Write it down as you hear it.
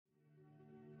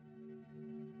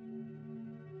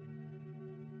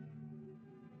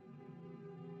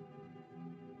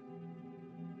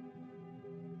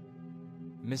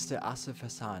Mr Asif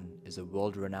Hasan is a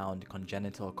world-renowned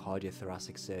congenital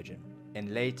cardiothoracic surgeon.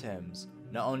 In lay terms,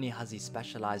 not only has he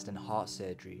specialized in heart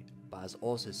surgery, but has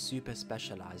also super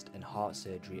specialized in heart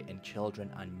surgery in children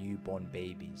and newborn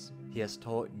babies. He has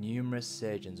taught numerous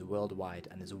surgeons worldwide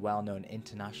and is well known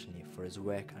internationally for his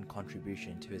work and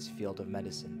contribution to his field of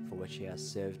medicine, for which he has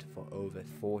served for over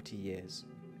 40 years.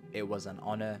 It was an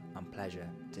honor and pleasure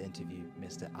to interview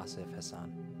Mr Asif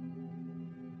Hasan.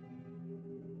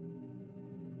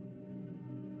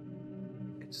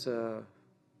 It's a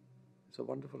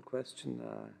wonderful question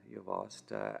you've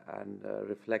asked, and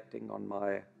reflecting on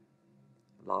my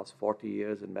last 40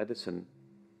 years in medicine,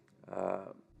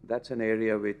 that's an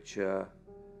area which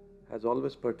has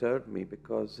always perturbed me,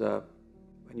 because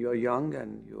when you are young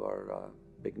and you are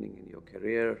beginning in your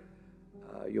career,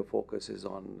 your focus is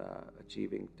on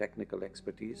achieving technical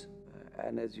expertise.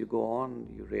 And as you go on,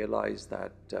 you realize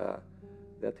that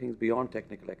there are things beyond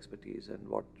technical expertise, and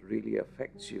what really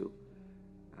affects you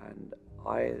and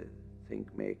I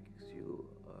think makes you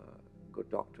a good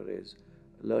doctor is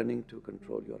learning to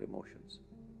control your emotions.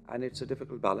 And it's a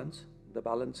difficult balance. The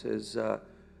balance is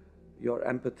your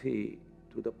empathy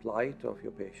to the plight of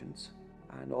your patients,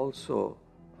 and also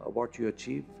what you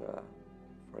achieve.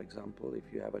 For example,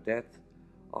 if you have a death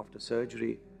after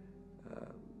surgery,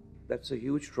 that's a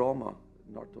huge trauma.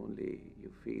 Not only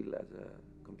you feel as a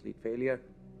complete failure,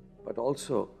 but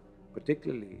also,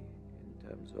 particularly in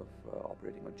terms of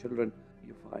operating on children,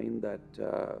 you find that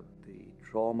the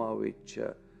trauma which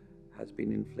has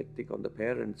been inflicted on the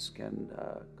parents can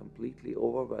completely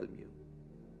overwhelm you.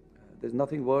 There's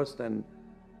nothing worse than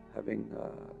having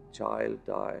a child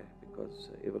die,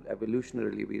 because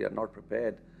evolutionarily we are not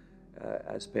prepared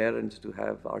as parents to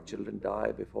have our children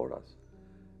die before us.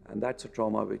 And that's a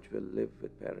trauma which will live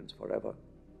with parents forever.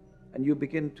 And you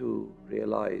begin to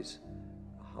realize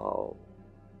how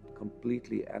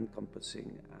completely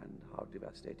encompassing and how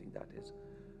devastating that is.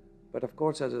 But of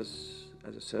course, as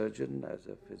a surgeon, as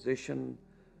a physician,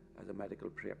 as a medical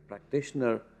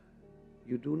practitioner,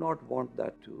 you do not want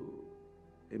that to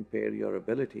impair your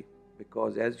ability,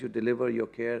 because as you deliver your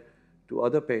care to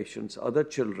other patients, other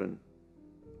children,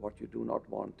 what you do not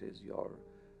want is your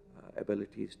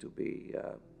abilities to be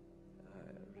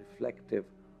reflective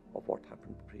of what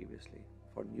happened previously.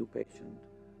 For a new patient,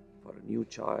 for a new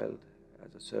child,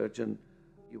 as a surgeon,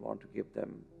 you want to give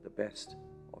them the best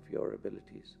of your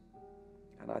abilities.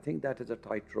 And I think that is a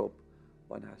tightrope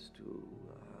one has to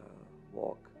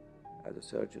walk as a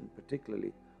surgeon,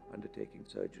 particularly undertaking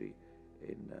surgery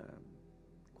in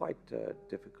quite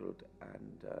difficult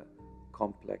and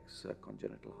complex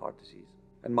congenital heart disease.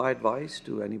 And my advice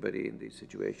to anybody in this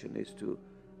situation is to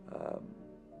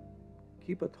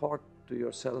keep a thought to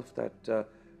yourself that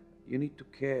you need to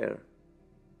care,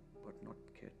 but not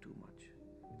care too much.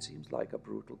 It seems like a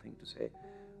brutal thing to say,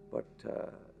 but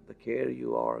the care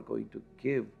you are going to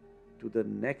give to the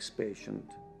next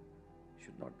patient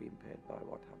should not be impaired by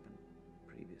what happened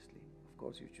previously. Of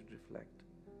course, you should reflect.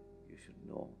 You should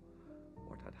know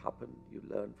what had happened. You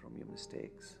learn from your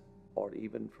mistakes, or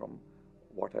even from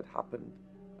what had happened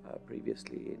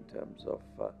previously in terms of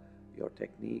your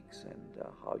techniques and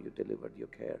how you delivered your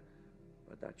care.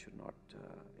 But that should not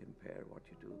impair what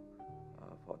you do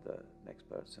for the next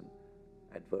person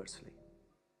adversely.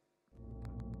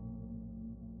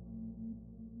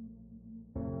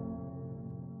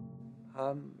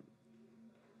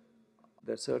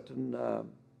 There are certain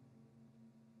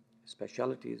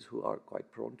specialties who are quite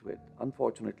prone to it.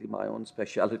 Unfortunately, my own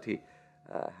specialty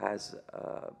has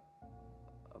a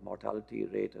mortality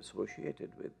rate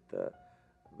associated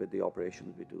with the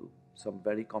operations we do. Some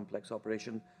very complex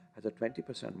operation has a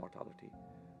 20% mortality.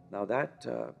 Now that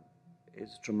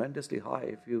is tremendously high.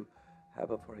 If you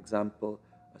have, for example,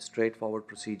 a straightforward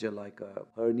procedure like a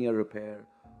hernia repair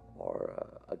or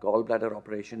a gallbladder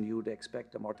operation, you would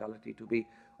expect a mortality to be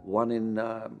 1 in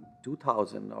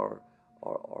 2,000 or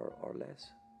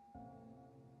less.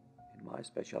 In my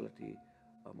specialty,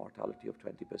 a mortality of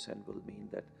 20% will mean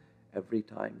that every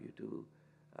time you do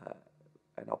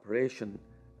an operation,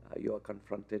 you are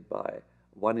confronted by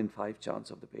 1 in 5 chance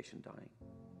of the patient dying.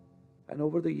 And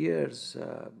over the years,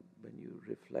 when you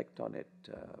reflect on it,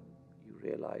 you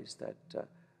realize that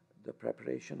the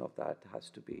preparation of that has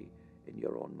to be in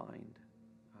your own mind.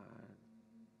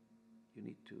 You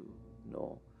need to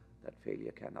know that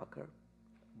failure can occur.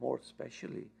 More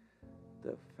especially,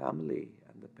 the family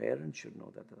and the parents should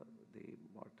know that the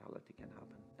mortality can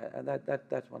happen. And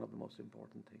that's one of the most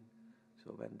important things.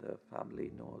 So when the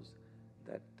family knows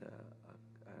that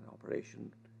an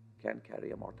operation can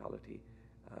carry a mortality,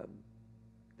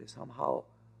 they somehow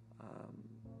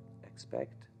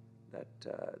expect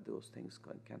that those things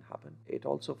can happen. It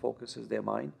also focuses their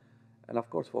mind, and of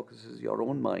course focuses your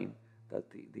own mind that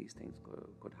these things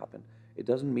could happen. It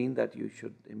doesn't mean that you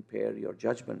should impair your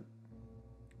judgment,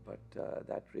 but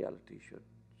that reality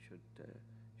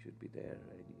should be there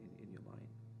in your mind.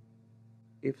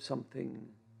 If something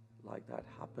like that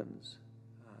happens,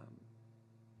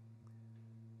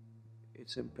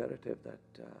 it's imperative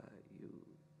that you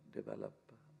develop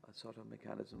a sort of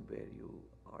mechanism where you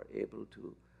are able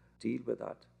to deal with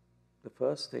that. The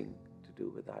first thing to do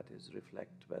with that is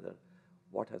reflect whether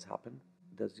what has happened.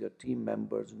 Does your team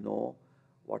members know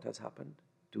what has happened?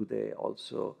 Do they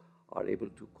also are able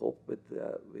to cope with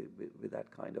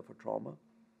that kind of a trauma?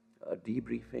 A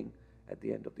debriefing at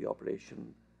the end of the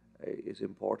operation is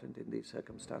important in these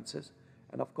circumstances.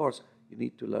 And of course, you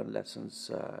need to learn lessons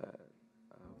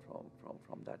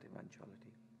from that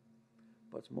eventuality.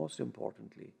 But most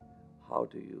importantly, how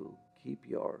do you keep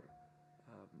your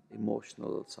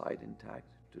emotional side intact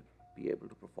to be able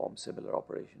to perform similar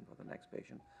operation for the next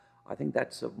patient? I think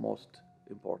that's the most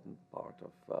important part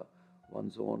of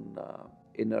one's own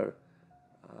inner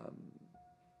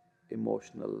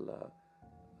emotional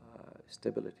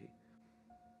stability.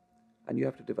 And you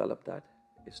have to develop that.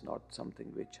 It's not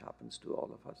something which happens to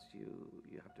all of us.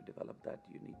 You have to develop that.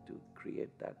 You need to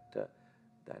create that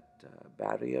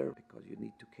barrier, because you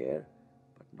need to care,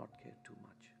 but not care too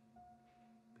much.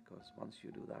 Because once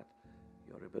you do that,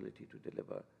 your ability to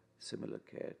deliver similar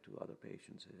care to other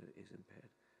patients is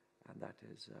impaired. And that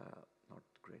is not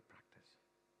great practice.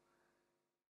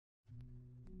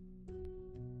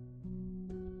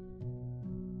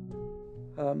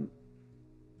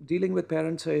 Dealing with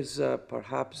parents is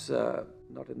perhaps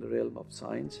not in the realm of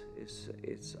science.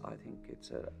 I think it's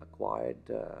an acquired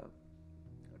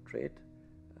trait,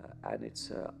 and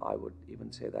I would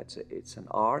even say that it's an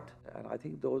art. And I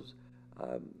think those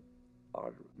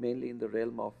are mainly in the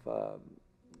realm of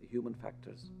human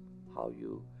factors, how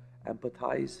you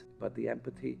empathize. But the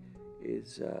empathy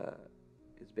is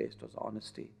based on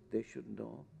honesty. They should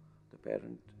know, the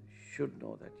parent should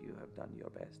know that you have done your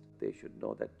best. They should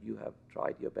know that you have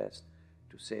tried your best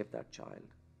to save that child.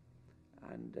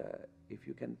 And if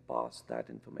you can pass that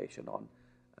information on,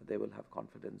 they will have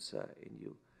confidence in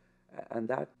you. And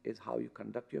that is how you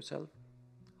conduct yourself,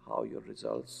 how your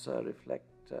results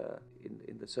reflect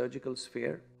in the surgical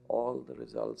sphere. All the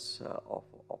results of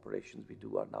operations we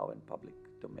do are now in public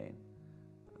domain.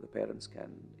 The parents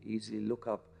can easily look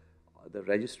up the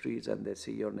registries and they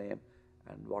see your name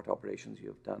and what operations you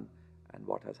have done and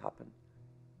what has happened.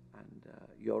 And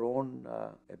your own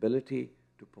ability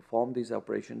to perform these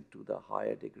operations to the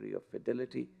higher degree of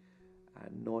fidelity,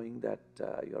 and knowing that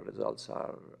your results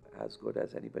are as good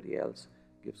as anybody else,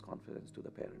 gives confidence to the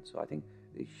parents. So I think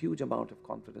a huge amount of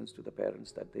confidence to the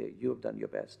parents that you have done your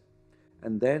best.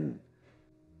 And then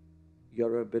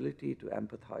your ability to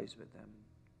empathize with them.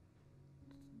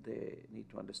 They need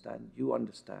to understand, you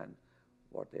understand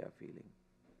what they are feeling.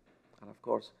 And of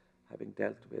course, having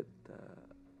dealt with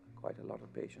quite a lot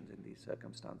of patients in these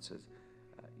circumstances,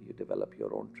 you develop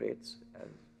your own traits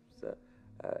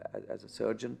as a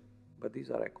surgeon, but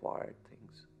these are acquired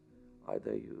things.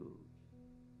 Either you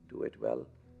do it well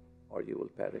or you will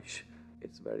perish.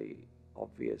 It's very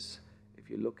obvious. If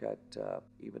you look at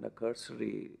even a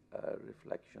cursory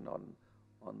reflection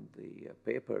on the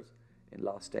papers in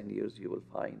last 10 years, you will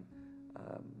find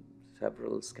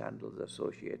several scandals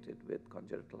associated with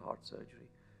congenital heart surgery.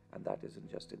 And that isn't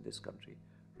just in this country,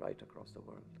 right across the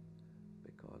world.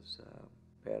 Because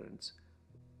parents,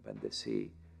 when they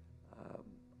see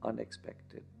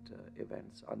unexpected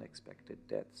events, unexpected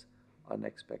deaths,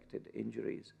 unexpected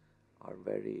injuries, are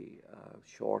very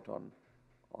short on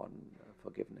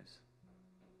forgiveness.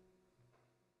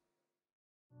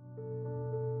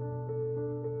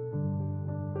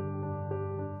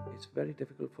 It's very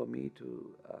difficult for me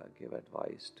to give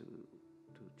advice to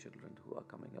children who are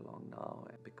coming along now,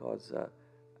 because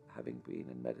having been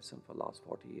in medicine for the last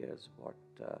 40 years,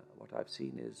 what I've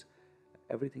seen is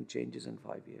everything changes in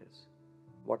 5 years.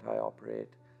 What I operate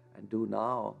and do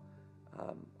now,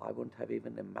 I wouldn't have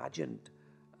even imagined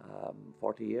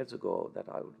 40 years ago that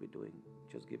I would be doing.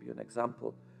 Just give you an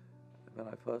example. When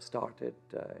I first started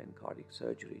in cardiac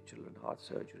surgery, children's heart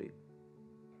surgery,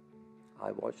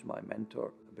 I watched my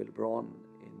mentor, Bill Braun,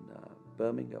 in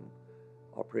Birmingham,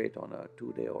 operate on a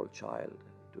 2-day-old child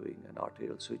doing an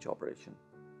arterial switch operation.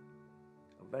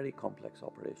 A very complex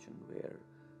operation where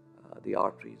the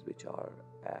arteries, which are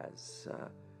as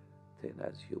thin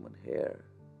as human hair,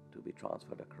 to be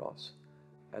transferred across.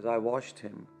 As I watched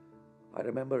him, I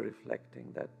remember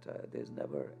reflecting that there's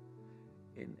never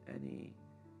in any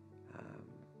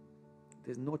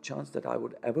there's no chance that I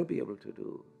would ever be able to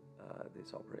do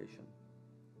this operation.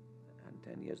 And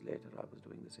 10 years later, I was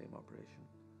doing the same operation.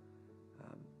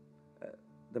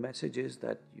 The message is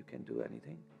that you can do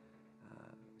anything.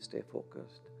 Stay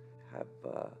focused, have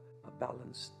a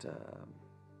balanced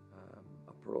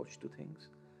approach to things.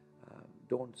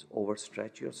 Don't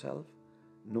overstretch yourself.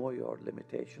 Know your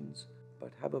limitations,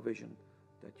 but have a vision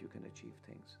that you can achieve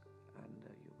things.